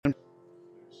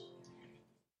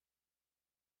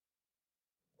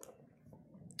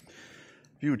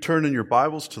If you would turn in your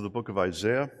Bibles to the book of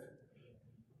Isaiah,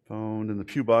 found in the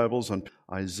Pew Bibles on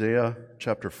Isaiah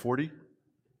chapter 40.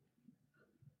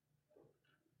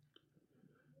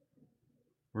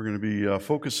 We're going to be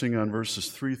focusing on verses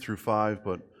 3 through 5,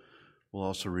 but we'll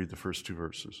also read the first two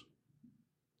verses.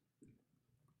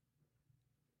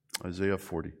 Isaiah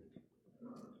 40.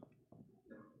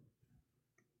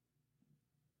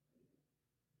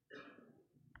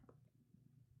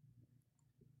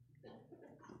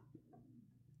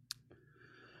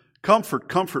 Comfort,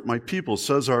 comfort my people,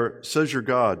 says your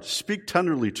God. Speak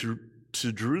tenderly to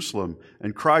Jerusalem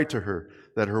and cry to her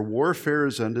that her warfare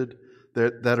is ended,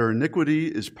 that her iniquity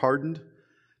is pardoned,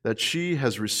 that she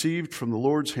has received from the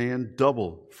Lord's hand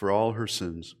double for all her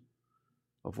sins.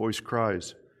 A voice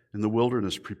cries, in the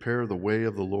wilderness, prepare the way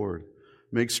of the Lord.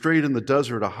 Make straight in the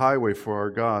desert a highway for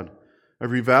our God.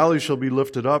 Every valley shall be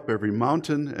lifted up, every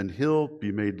mountain and hill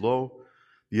be made low.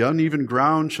 The uneven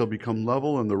ground shall become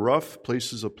level, and the rough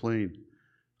places a plain.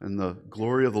 And the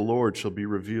glory of the Lord shall be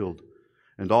revealed,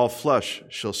 and all flesh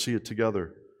shall see it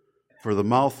together. For the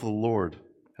mouth of the Lord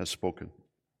has spoken.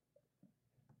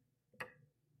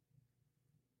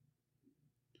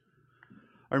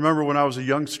 I remember when I was a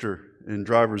youngster in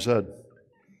driver's ed,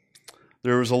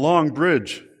 there was a long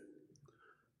bridge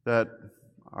that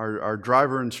our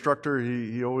driver instructor,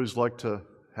 he always liked to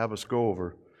have us go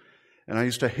over. And I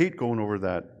used to hate going over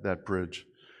that bridge.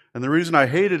 And the reason I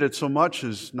hated it so much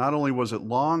is not only was it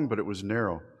long, but it was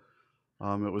narrow.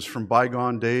 It was from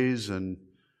bygone days, and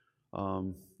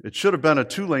it should have been a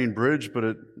 2-lane bridge, but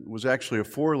it was actually a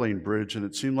 4-lane bridge, and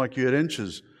it seemed like you had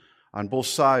inches on both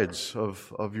sides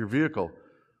of your vehicle.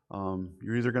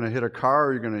 You're either going to hit a car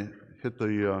or you're going to hit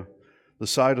the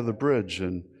side of the bridge,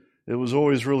 and it was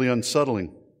always really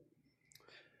unsettling.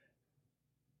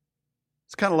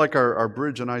 It's kind of like our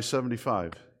bridge on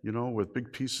I-75, with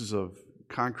big pieces of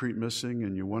concrete missing,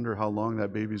 and you wonder how long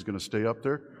that baby's going to stay up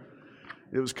there.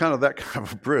 It was kind of that kind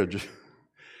of a bridge.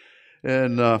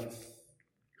 And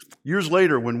years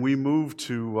later, when we moved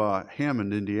to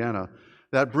Hammond, Indiana,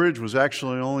 that bridge was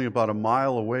actually only about a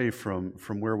mile away from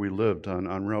where we lived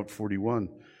on Route 41.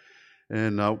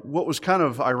 And what was kind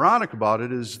of ironic about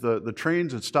it is the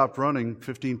trains had stopped running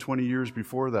 15, 20 years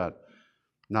before that.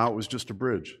 Now it was just a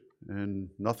bridge, and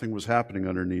nothing was happening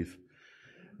underneath.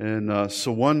 And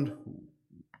so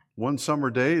one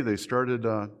summer day, they started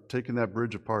taking that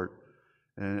bridge apart,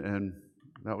 and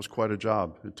that was quite a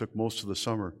job. It took most of the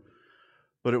summer.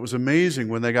 But it was amazing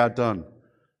when they got done,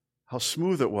 how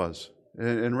smooth it was.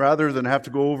 And rather than have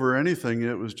to go over anything,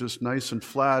 it was just nice and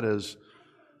flat as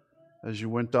you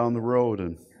went down the road.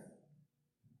 And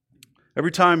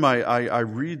every time I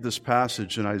read this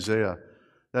passage in Isaiah,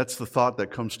 that's the thought that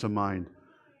comes to mind.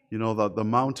 The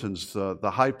mountains,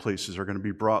 the high places are going to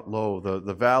be brought low.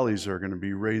 The valleys are going to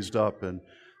be raised up. And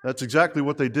that's exactly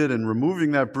what they did in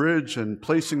removing that bridge and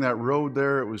placing that road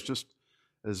there. It was just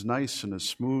as nice and as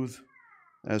smooth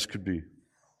as could be.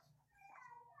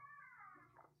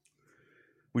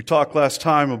 We talked last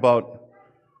time about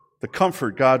the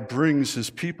comfort God brings His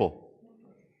people.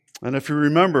 And if you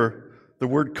remember, the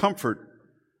word comfort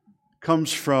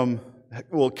comes from,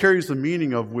 carries the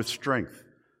meaning of with strength.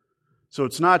 So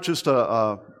it's not just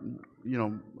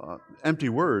empty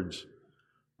words,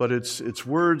 but it's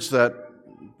words that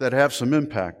have some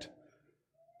impact.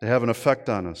 They have an effect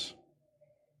on us.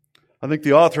 I think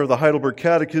the author of the Heidelberg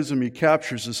Catechism, he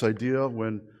captures this idea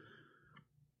when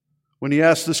he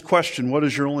asks this question, what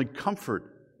is your only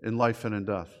comfort in life and in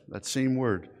death? That same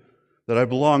word, that I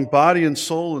belong body and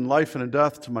soul in life and in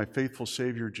death to my faithful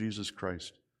Savior, Jesus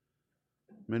Christ.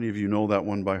 Many of you know that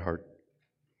one by heart.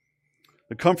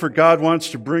 The comfort God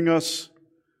wants to bring us,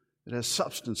 it has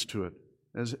substance to it.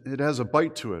 It has a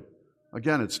bite to it.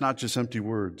 Again, it's not just empty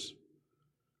words.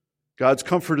 God's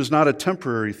comfort is not a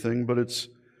temporary thing, but it's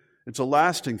a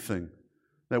lasting thing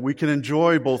that we can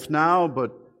enjoy both now,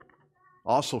 but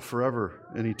also forever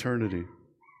in eternity.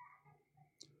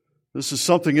 This is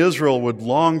something Israel would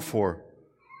long for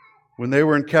when they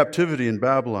were in captivity in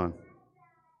Babylon.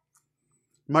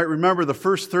 You might remember the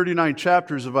first 39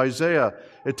 chapters of Isaiah.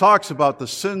 It talks about the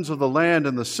sins of the land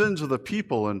and the sins of the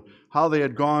people and how they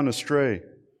had gone astray,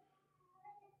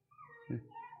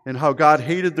 and how God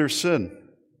hated their sin.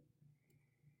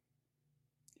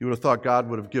 You would have thought God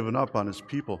would have given up on His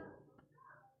people,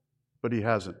 but He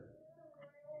hasn't.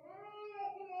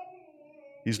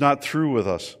 He's not through with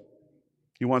us.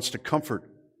 He wants to comfort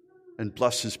and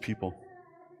bless His people.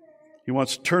 He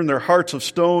wants to turn their hearts of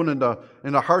stone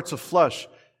into hearts of flesh,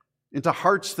 into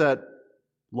hearts that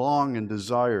long and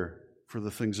desire for the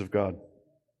things of God.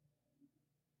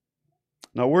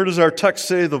 Now, where does our text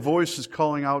say the voice is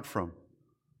calling out from?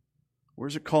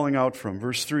 Where's it calling out from?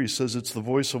 Verse 3 says it's the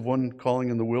voice of one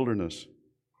calling in the wilderness.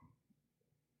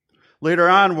 Later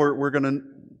on,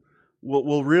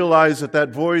 we'll realize that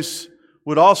voice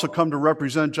would also come to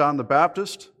represent John the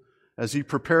Baptist as he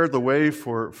prepared the way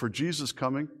for Jesus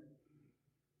coming.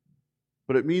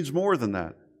 But it means more than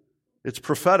that. It's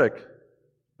prophetic,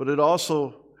 but it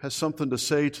also has something to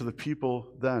say to the people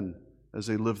then as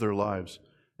they live their lives.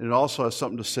 And it also has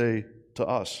something to say to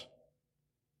us.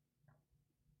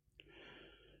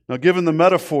 Now, given the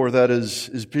metaphor that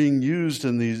is being used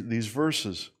in these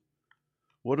verses,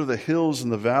 what do the hills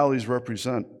and the valleys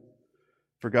represent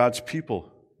for God's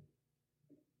people?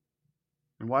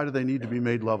 And why do they need to be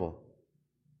made level?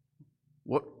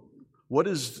 What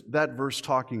is that verse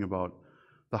talking about?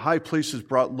 The high places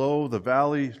brought low, the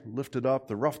valley lifted up,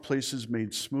 the rough places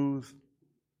made smooth.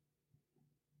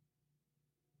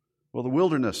 Well, the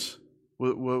wilderness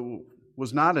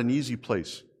was not an easy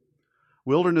place.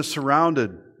 Wilderness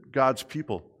surrounded God's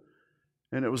people.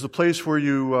 And it was a place where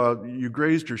you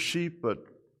grazed your sheep, but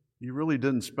you really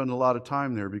didn't spend a lot of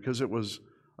time there because it was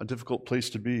a difficult place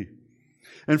to be.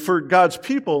 And for God's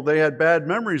people, they had bad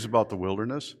memories about the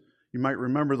wilderness. You might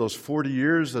remember those 40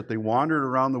 years that they wandered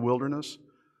around the wilderness.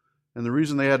 And the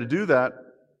reason they had to do that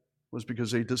was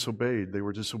because they disobeyed. They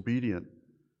were disobedient.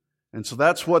 And so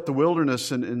that's what the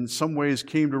wilderness in some ways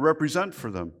came to represent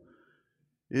for them,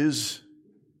 is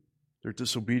their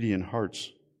disobedient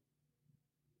hearts,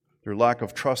 their lack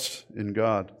of trust in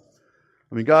God.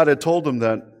 I mean, God had told them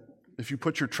that if you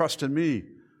put your trust in me,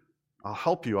 I'll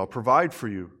help you, I'll provide for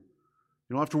you.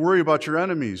 You don't have to worry about your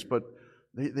enemies, but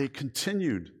they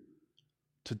continued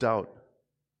to doubt,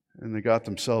 and they got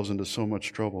themselves into so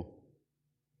much trouble.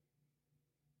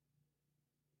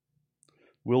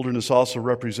 Wilderness also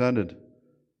represented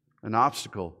an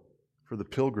obstacle for the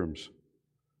pilgrims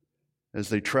as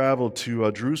they traveled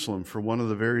to Jerusalem for one of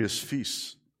the various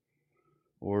feasts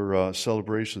or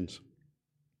celebrations.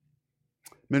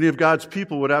 Many of God's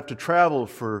people would have to travel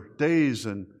for days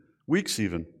and weeks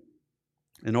even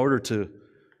in order to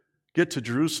get to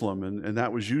Jerusalem, and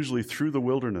that was usually through the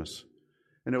wilderness.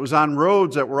 And it was on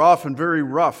roads that were often very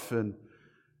rough, and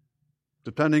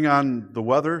depending on the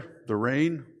weather, the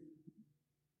rain,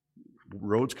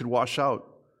 roads could wash out.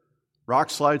 Rock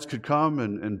slides could come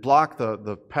and block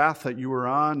the path that you were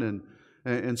on,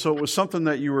 and so it was something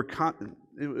that you were.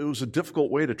 It was a difficult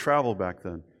way to travel back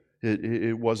then.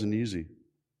 It wasn't easy.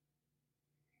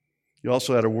 You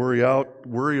also had to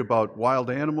worry about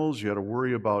wild animals. You had to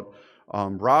worry about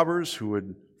robbers who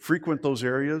would frequent those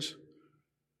areas,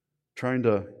 trying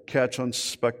to catch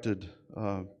unsuspected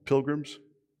pilgrims.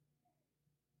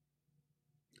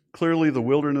 Clearly, the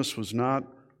wilderness was not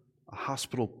a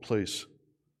hospitable place,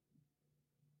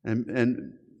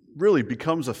 and really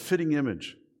becomes a fitting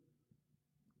image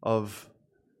of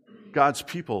God's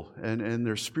people and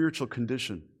their spiritual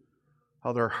condition,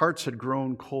 how their hearts had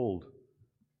grown cold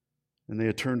and they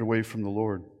had turned away from the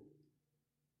Lord.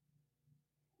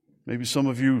 Maybe some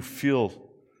of you feel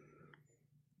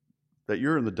that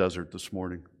you're in the desert this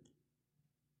morning.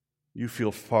 You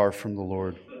feel far from the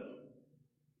Lord.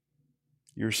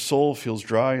 Your soul feels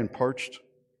dry and parched.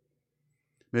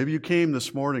 Maybe you came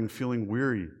this morning feeling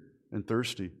weary and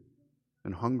thirsty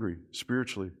and hungry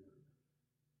spiritually.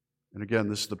 And again,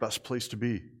 this is the best place to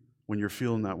be when you're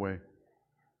feeling that way.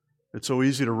 It's so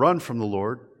easy to run from the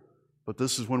Lord, but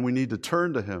this is when we need to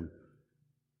turn to Him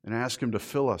and ask Him to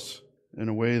fill us in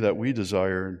a way that we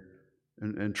desire,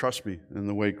 and trust me, in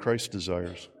the way Christ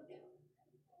desires.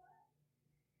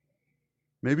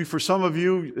 Maybe for some of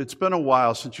you, it's been a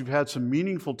while since you've had some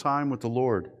meaningful time with the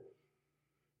Lord.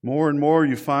 More and more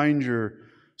you find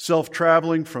yourself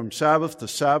traveling from Sabbath to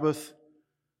Sabbath.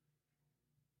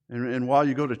 And while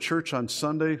you go to church on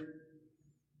Sunday,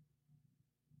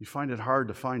 you find it hard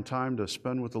to find time to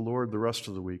spend with the Lord the rest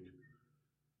of the week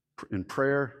in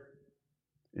prayer,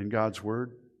 in God's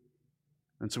Word.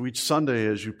 And so each Sunday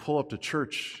as you pull up to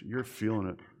church, you're feeling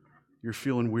it. You're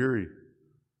feeling weary.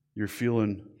 You're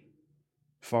feeling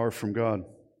far from God.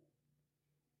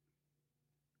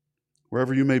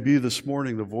 Wherever you may be this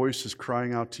morning, the voice is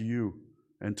crying out to you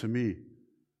and to me.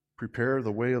 Prepare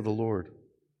the way of the Lord.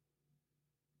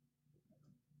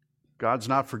 God's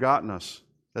not forgotten us.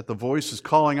 That the voice is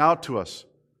calling out to us.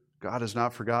 God has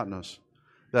not forgotten us.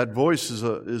 That voice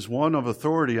is one of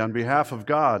authority on behalf of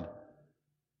God,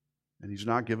 and He's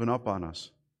not given up on us.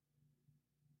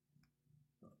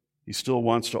 He still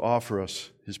wants to offer us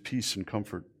His peace and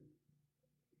comfort.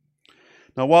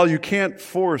 Now, while you can't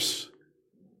force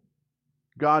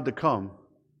God to come,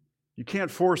 you can't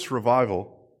force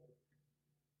revival,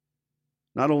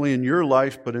 not only in your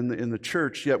life, but in the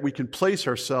church, yet we can place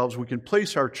ourselves, we can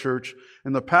place our church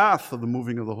in the path of the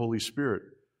moving of the Holy Spirit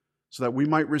so that we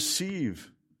might receive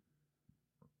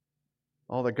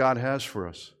all that God has for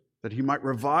us, that He might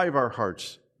revive our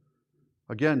hearts.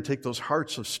 Again, take those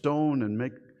hearts of stone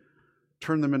and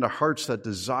turn them into hearts that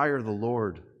desire the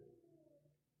Lord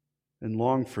and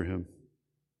long for Him.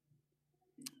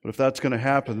 But if that's going to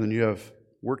happen, then you have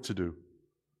work to do.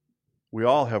 We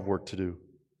all have work to do.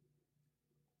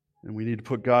 And we need to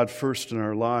put God first in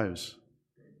our lives.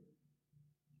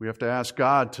 We have to ask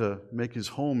God to make His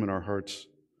home in our hearts.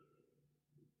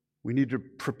 We need to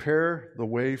prepare the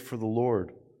way for the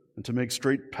Lord and to make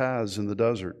straight paths in the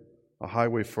desert, a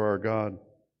highway for our God.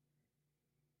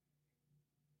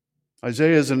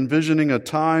 Isaiah is envisioning a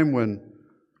time when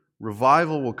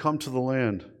revival will come to the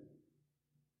land,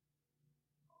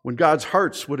 when God's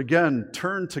hearts would again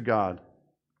turn to God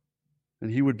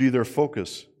and He would be their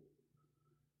focus.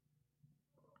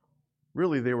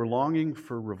 Really, they were longing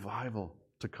for revival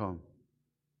to come.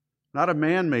 Not a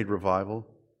man-made revival,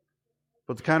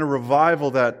 but the kind of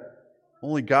revival that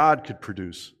only God could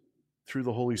produce through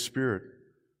the Holy Spirit,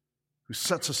 who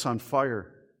sets us on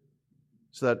fire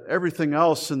so that everything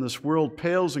else in this world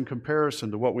pales in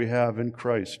comparison to what we have in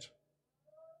Christ.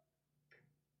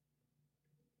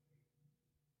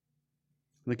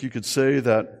 I think you could say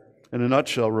that, in a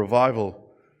nutshell, revival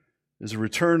is a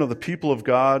return of the people of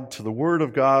God to the Word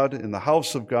of God in the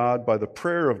house of God by the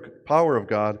power of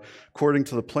God, according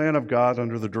to the plan of God,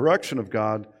 under the direction of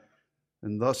God,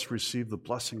 and thus receive the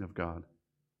blessing of God.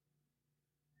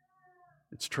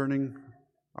 It's turning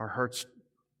our hearts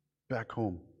back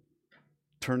home,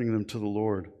 turning them to the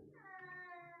Lord.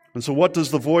 And so what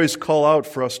does the voice call out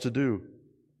for us to do?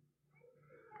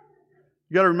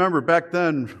 You got to remember, back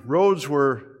then, roads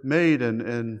were made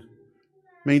and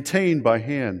maintained by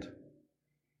hand.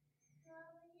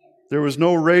 There was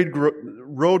no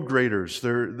road graders.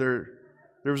 There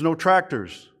was no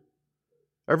tractors.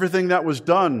 Everything that was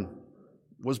done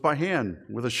was by hand,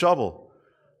 with a shovel,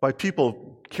 by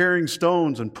people carrying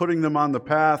stones and putting them on the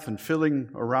path and filling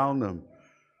around them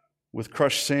with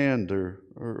crushed sand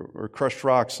or crushed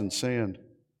rocks and sand.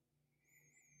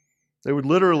 They would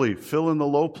literally fill in the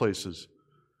low places.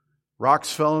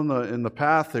 Rocks fell in the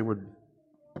path. They would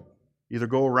either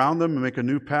go around them and make a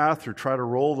new path or try to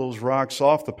roll those rocks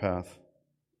off the path.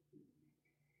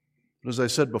 But as I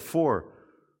said before,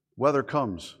 weather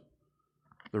comes.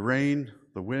 The rain,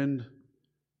 the wind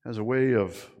has a way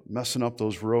of messing up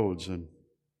those roads and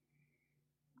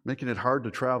making it hard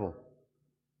to travel.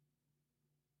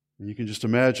 And you can just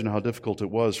imagine how difficult it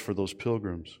was for those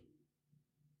pilgrims.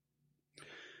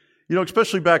 You know,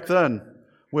 especially back then,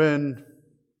 when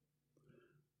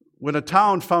a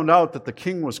town found out that the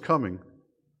king was coming,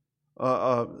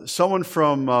 someone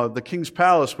from the king's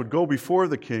palace would go before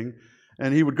the king,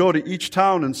 and he would go to each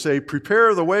town and say,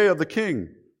 "Prepare the way of the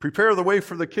king. Prepare the way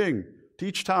for the king," to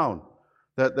each town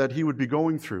that he would be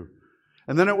going through.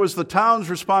 And then it was the town's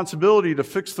responsibility to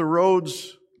fix the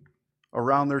roads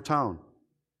around their town.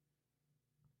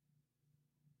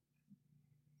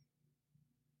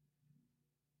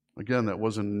 Again, that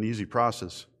wasn't an easy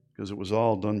process because it was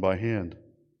all done by hand.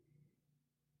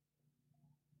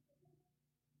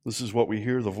 This is what we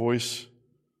hear the voice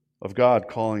of God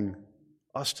calling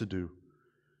us to do.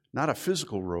 Not a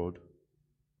physical road,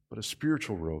 but a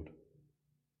spiritual road.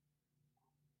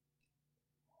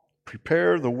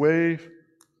 Prepare the way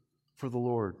for the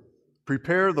Lord.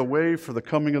 Prepare the way for the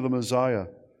coming of the Messiah.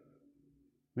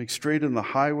 Make straight in the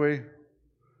highway,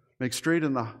 make straight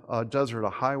in the desert a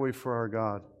highway for our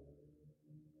God.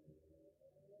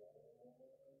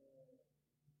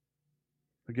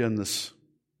 Again, this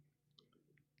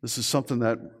is something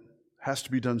that has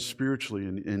to be done spiritually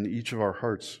in each of our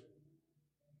hearts.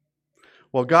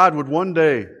 While God would one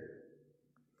day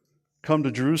come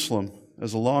to Jerusalem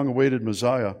as a long-awaited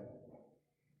Messiah,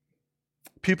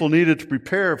 people needed to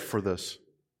prepare for this.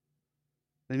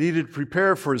 They needed to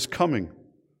prepare for His coming,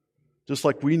 just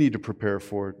like we need to prepare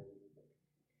for it.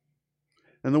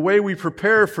 And the way we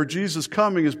prepare for Jesus'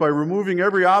 coming is by removing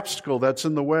every obstacle that's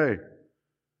in the way.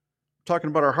 I'm talking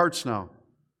about our hearts now.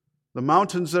 The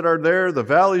mountains that are there, the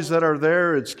valleys that are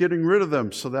there, it's getting rid of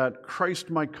them so that Christ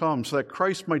might come, so that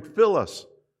Christ might fill us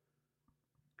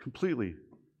completely,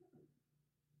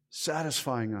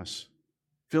 satisfying us,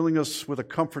 filling us with a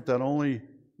comfort that only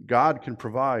God can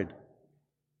provide,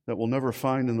 that we'll never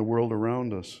find in the world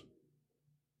around us.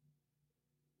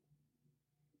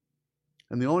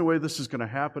 And the only way this is going to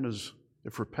happen is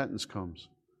if repentance comes.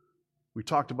 We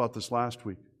talked about this last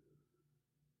week.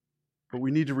 But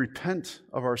we need to repent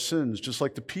of our sins, just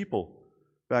like the people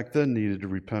back then needed to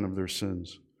repent of their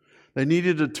sins. They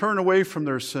needed to turn away from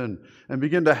their sin and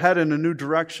begin to head in a new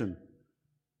direction.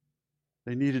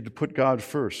 They needed to put God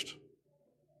first.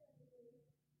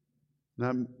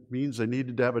 That means they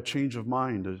needed to have a change of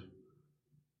mind.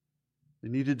 They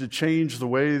needed to change the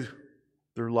way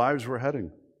their lives were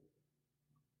heading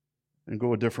and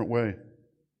go a different way.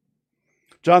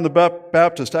 John the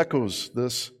Baptist echoes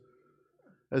this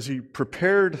as he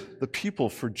prepared the people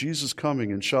for Jesus'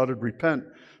 coming and shouted, "Repent,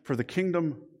 for the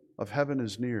kingdom of heaven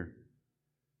is near."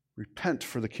 Repent,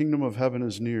 for the kingdom of heaven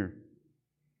is near.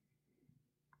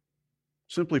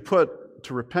 Simply put,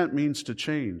 to repent means to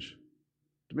change,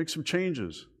 to make some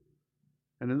changes.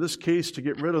 And in this case, to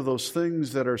get rid of those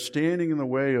things that are standing in the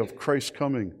way of Christ's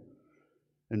coming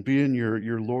and being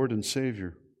your Lord and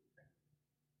Savior.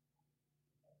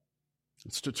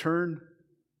 It's to turn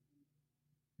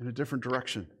in a different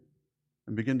direction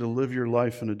and begin to live your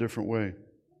life in a different way.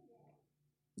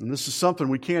 And this is something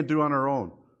we can't do on our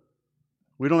own.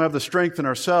 We don't have the strength in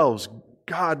ourselves.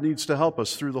 God needs to help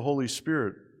us through the Holy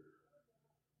Spirit.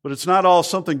 But it's not all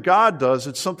something God does,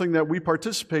 it's something that we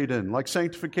participate in, like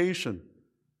sanctification.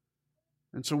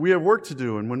 And so we have work to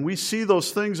do. And when we see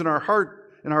those things in our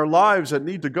heart, in our lives that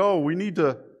need to go, we need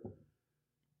to,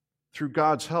 through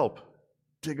God's help,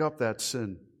 dig up that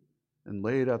sin and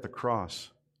lay it at the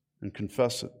cross and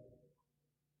confess it.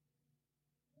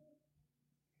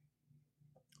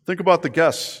 Think about the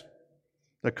guests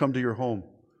that come to your home.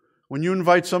 When you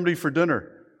invite somebody for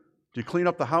dinner, do you clean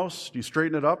up the house? Do you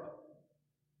straighten it up?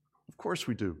 Of course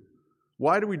we do.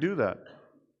 Why do we do that?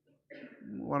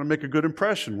 We want to make a good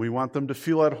impression. We want them to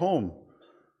feel at home.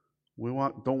 We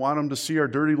don't want them to see our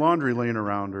dirty laundry laying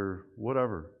around or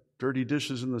whatever, dirty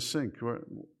dishes in the sink.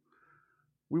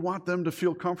 We want them to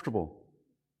feel comfortable.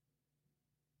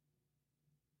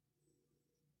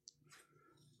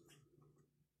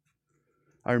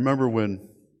 I remember when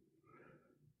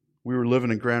we were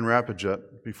living in Grand Rapids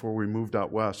yet, before we moved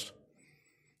out west.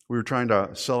 We were trying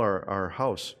to sell our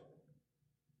house.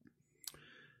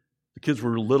 The kids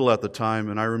were little at the time,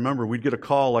 and I remember we'd get a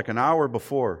call like an hour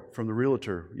before from the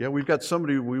realtor. "Yeah, we've got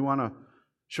somebody we want to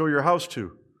show your house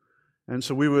to." And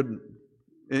so we would,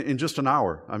 in just an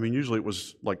hour, I mean, usually it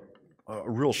was like a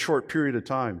real short period of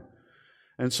time.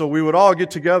 And so we would all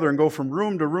get together and go from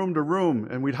room to room to room,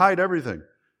 and we'd hide everything.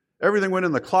 Everything went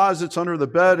in the closets, under the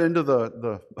bed, into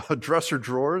the dresser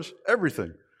drawers,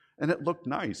 everything. And it looked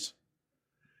nice.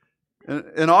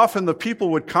 And often the people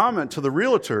would comment to the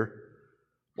realtor,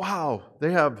 "Wow,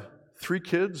 they have 3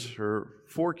 kids or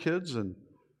 4 kids," and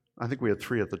I think we had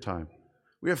 3 at the time.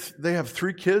 They have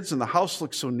 3 kids and the house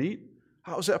looks so neat.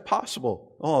 How is that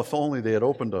possible? Oh, if only they had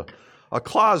opened a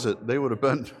closet, they would have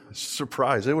been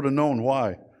surprised. They would have known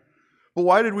why. But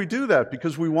why did we do that?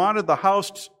 Because we wanted the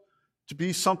house to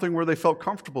be something where they felt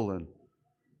comfortable in,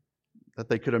 that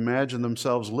they could imagine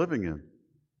themselves living in.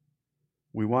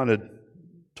 We wanted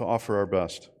to offer our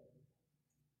best.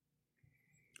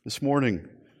 This morning,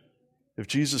 if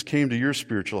Jesus came to your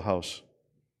spiritual house,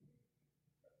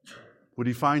 would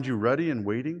He find you ready and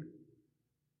waiting?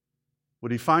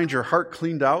 Would He find your heart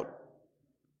cleaned out?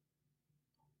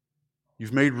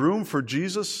 You've made room for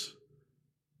Jesus?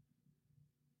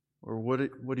 Or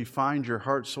would He find your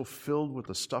heart so filled with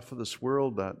the stuff of this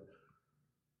world that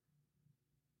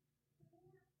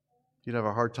you'd have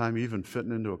a hard time even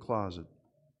fitting into a closet?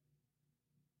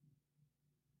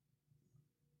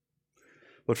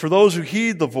 But for those who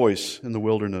heed the voice in the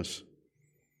wilderness,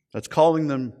 that's calling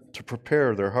them to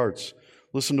prepare their hearts.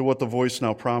 Listen to what the voice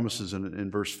now promises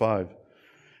in verse 5.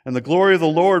 "And the glory of the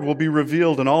Lord will be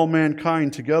revealed, and all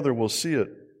mankind together will see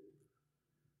it."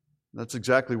 That's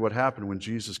exactly what happened when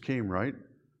Jesus came, right?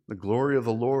 The glory of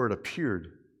the Lord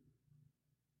appeared,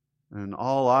 and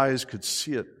all eyes could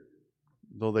see it,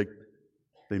 though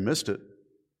they missed it.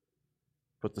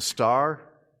 But the star,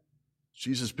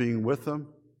 Jesus being with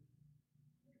them,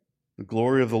 the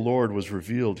glory of the Lord was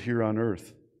revealed here on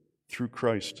earth through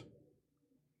Christ.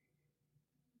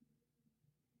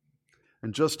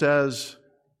 And just as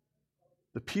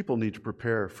the people need to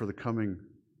prepare for the coming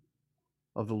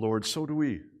of the Lord, so do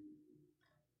we.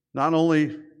 Not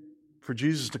only for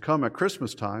Jesus to come at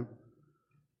Christmas time,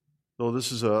 though this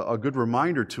is a good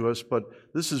reminder to us,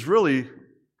 but this is really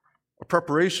a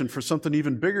preparation for something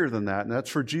even bigger than that, and that's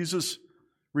for Jesus'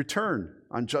 return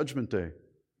on Judgment Day,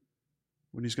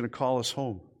 when He's going to call us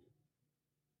home.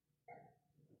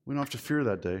 We don't have to fear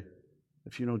that day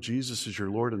if you know Jesus is your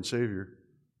Lord and Savior.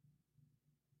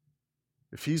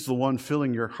 If He's the one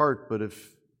filling your heart, but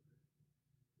if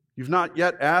you've not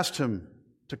yet asked Him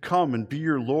to come and be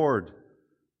your Lord,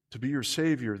 to be your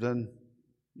Savior, then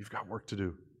you've got work to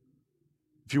do.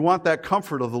 If you want that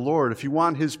comfort of the Lord, if you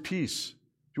want His peace,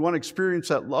 if you want to experience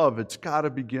that love, it's got to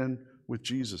begin with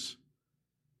Jesus,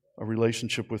 a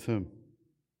relationship with Him.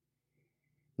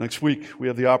 Next week, we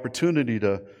have the opportunity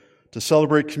to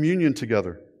celebrate communion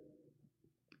together.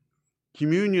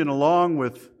 Communion, along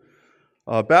with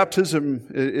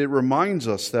baptism, it reminds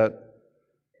us that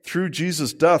through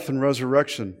Jesus' death and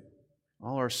resurrection,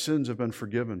 all our sins have been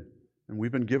forgiven, and we've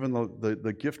been given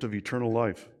the gift of eternal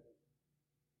life.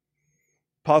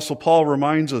 Apostle Paul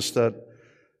reminds us that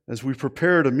as we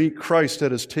prepare to meet Christ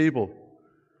at His table,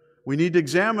 we need to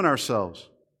examine ourselves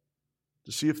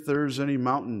to see if there's any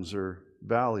mountains or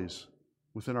valleys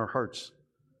within our hearts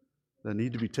that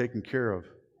need to be taken care of.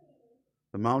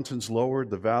 The mountains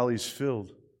lowered, the valleys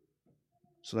filled,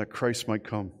 so that Christ might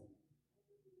come.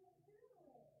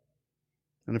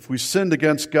 And if we sinned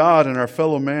against God and our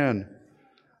fellow man,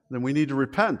 then we need to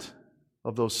repent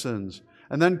of those sins.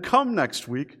 And then come next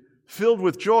week filled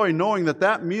with joy, knowing that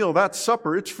that meal, that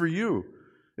supper, it's for you.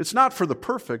 It's not for the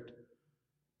perfect,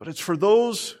 but it's for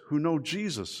those who know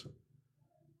Jesus,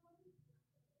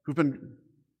 who've been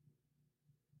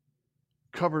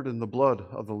covered in the blood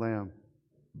of the Lamb,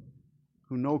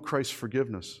 who know Christ's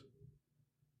forgiveness.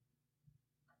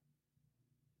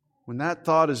 When that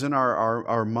thought is in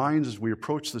our minds as we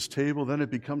approach this table, then it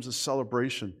becomes a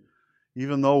celebration,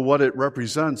 even though what it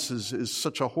represents is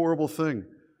such a horrible thing,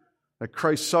 that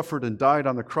Christ suffered and died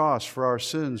on the cross for our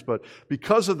sins. But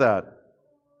because of that,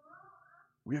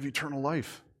 we have eternal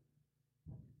life.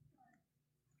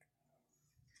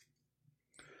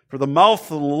 For the mouth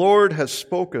of the Lord has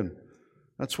spoken.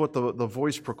 That's what the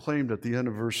voice proclaimed at the end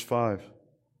of verse 5.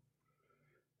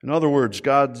 In other words,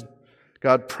 God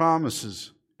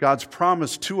promises. God's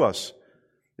promise to us,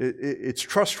 it's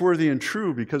trustworthy and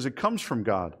true because it comes from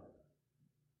God.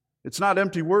 It's not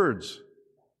empty words.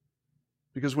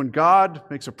 Because when God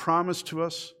makes a promise to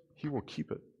us, He will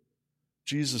keep it.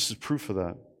 Jesus is proof of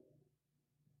that.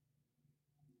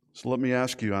 So let me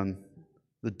ask you, on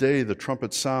the day the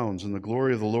trumpet sounds and the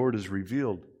glory of the Lord is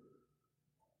revealed,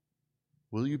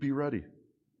 will you be ready?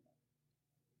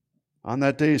 On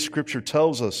that day, Scripture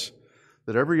tells us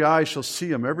that every eye shall see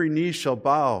Him, every knee shall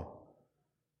bow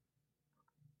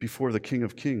before the King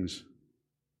of Kings.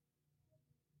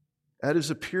 At His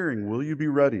appearing, will you be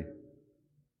ready?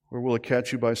 Or will it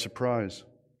catch you by surprise?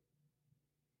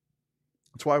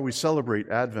 That's why we celebrate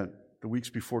Advent the weeks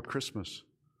before Christmas.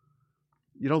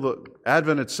 You know, the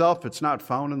Advent itself, it's not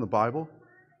found in the Bible,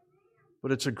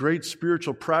 but it's a great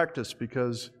spiritual practice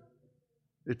because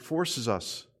it forces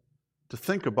us to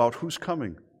think about who's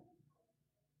coming.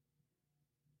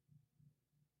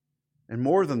 And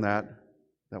more than that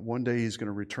one day He's going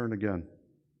to return again.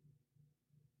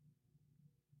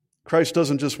 Christ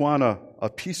doesn't just want a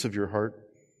piece of your heart.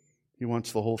 He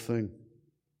wants the whole thing.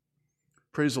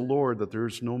 Praise the Lord that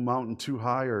there's no mountain too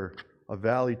high or a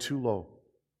valley too low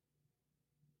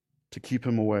to keep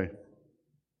Him away.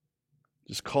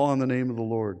 Just call on the name of the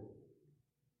Lord.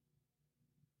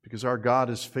 Because our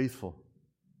God is faithful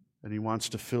and He wants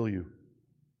to fill you.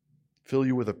 Fill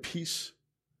you with a peace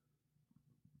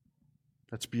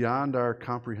that's beyond our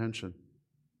comprehension.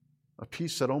 A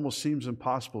peace that almost seems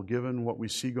impossible given what we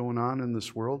see going on in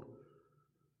this world.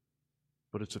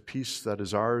 But it's a peace that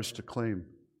is ours to claim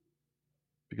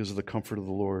because of the comfort of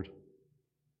the Lord.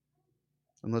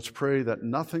 And let's pray that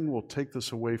nothing will take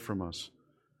this away from us.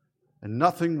 And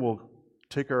nothing will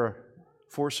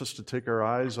force us to take our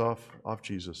eyes off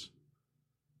Jesus,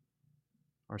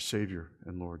 our Savior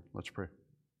and Lord. Let's pray.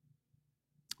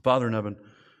 Father in heaven,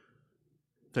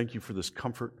 thank You for this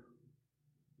comfort,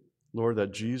 Lord,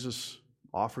 that Jesus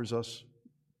offers us,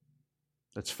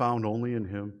 that's found only in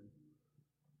Him.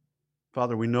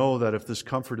 Father, we know that if this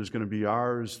comfort is going to be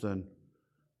ours, then,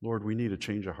 Lord, we need a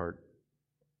change of heart.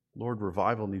 Lord,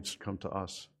 revival needs to come to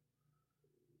us.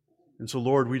 And so,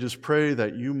 Lord, we just pray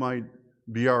that You might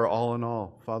be our all in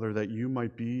all. Father, that You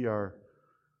might be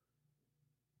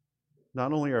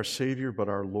not only our Savior, but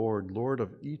our Lord, Lord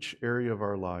of each area of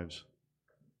our lives.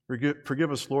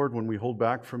 Forgive us, Lord, when we hold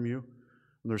back from You.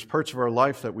 And there's parts of our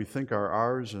life that we think are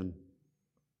ours and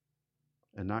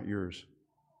not Yours.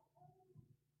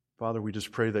 Father, we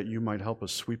just pray that You might help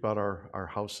us sweep out our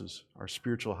houses, our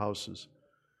spiritual houses.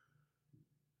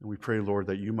 And we pray, Lord,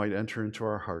 that You might enter into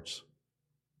our hearts.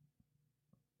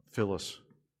 Fill us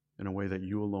in a way that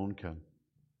You alone can.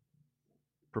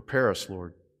 Prepare us,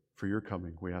 Lord, for Your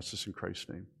coming. We ask this in Christ's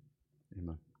name.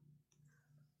 Amen.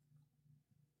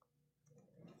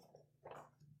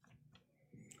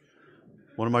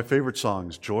 One of my favorite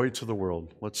songs, Joy to the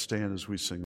World. Let's stand as we sing.